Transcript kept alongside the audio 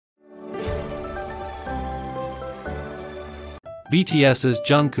BTS's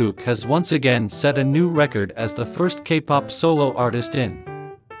Jungkook has once again set a new record as the first K-pop solo artist in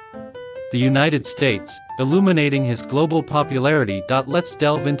the United States, illuminating his global popularity. Let's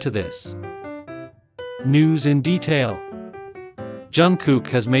delve into this news in detail. Jungkook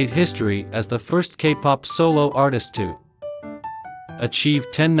has made history as the first K-pop solo artist to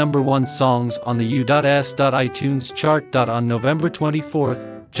achieve 10 #1 songs on the U.S. iTunes chart. On November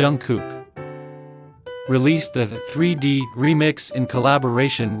 24th, Jungkook released the 3D remix in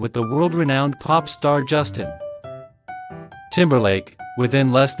collaboration with the world-renowned pop star Justin Timberlake.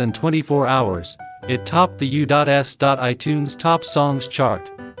 Within less than 24 hours, it topped the U.S. iTunes Top Songs chart,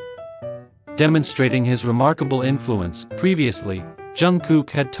 demonstrating his remarkable influence. Previously,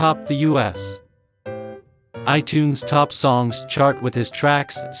 Jungkook had topped the U.S. iTunes Top Songs chart with his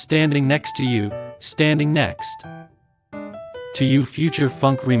tracks Standing Next to You, Standing Next to You Future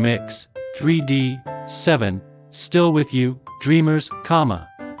Funk Remix, 3D, 7, Still With You, Dreamers,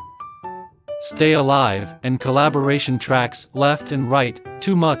 Stay Alive, and collaboration tracks Left and Right,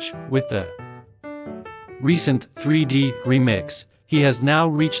 Too Much. With the recent 3D remix, he has now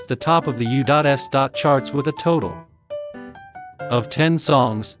reached the top of the U.S. charts with a total of 10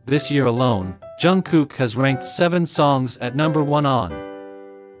 songs. This year alone, Jungkook has ranked 7 songs at #1 on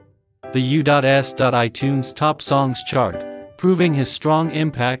the U.S. iTunes Top Songs chart, proving his strong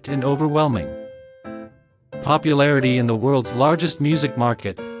impact and overwhelming popularity in the world's largest music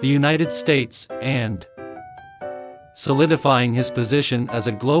market, the United States, and solidifying his position as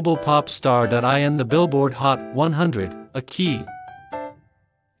a global pop star. In the Billboard Hot 100, a key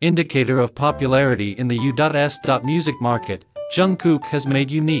indicator of popularity in the U.S. music market, Jungkook has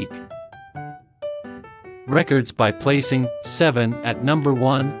made unique records by placing 7 at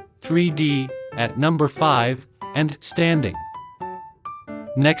 #1, 3D at #5, and Standing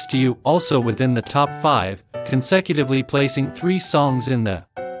Next to You also within the top 5, consecutively placing 3 songs in the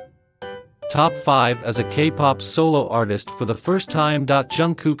top 5 as a K-pop solo artist for the first time.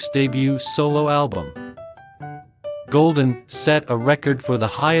 Jungkook's debut solo album, Golden, set a record for the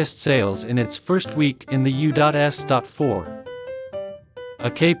highest sales in its first week in the U.S. For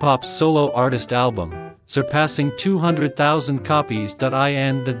a K-pop solo artist album, surpassing 200,000 copies.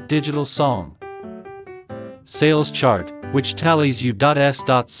 In the digital song sales chart, which tallies U.S.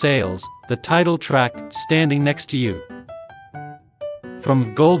 sales, the title track, Standing Next to You,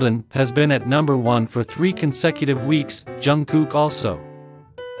 from Golden, has been at #1 for 3 consecutive weeks. Jungkook also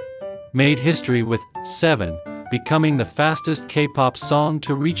made history with 7, becoming the fastest K-pop song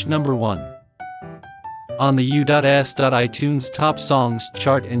to reach #1 on the U.S. iTunes Top Songs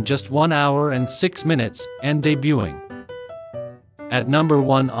chart in just 1 hour and 6 minutes, and debuting at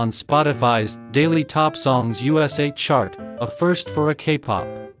 #1 on Spotify's Daily Top Songs USA chart, a first for a K-pop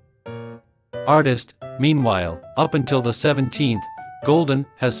artist. Meanwhile, up until the 17th, Golden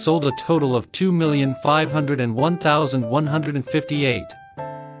has sold a total of 2,501,158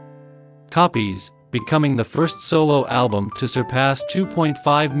 copies, becoming the first solo album to surpass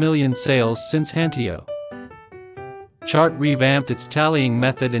 2.5 million sales since Hanteo chart revamped its tallying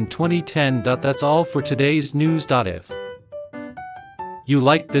method in 2010. That's all for today's news. If you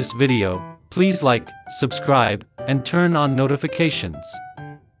liked this video, please like, subscribe, and turn on notifications.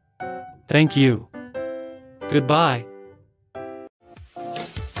 Thank you. Goodbye.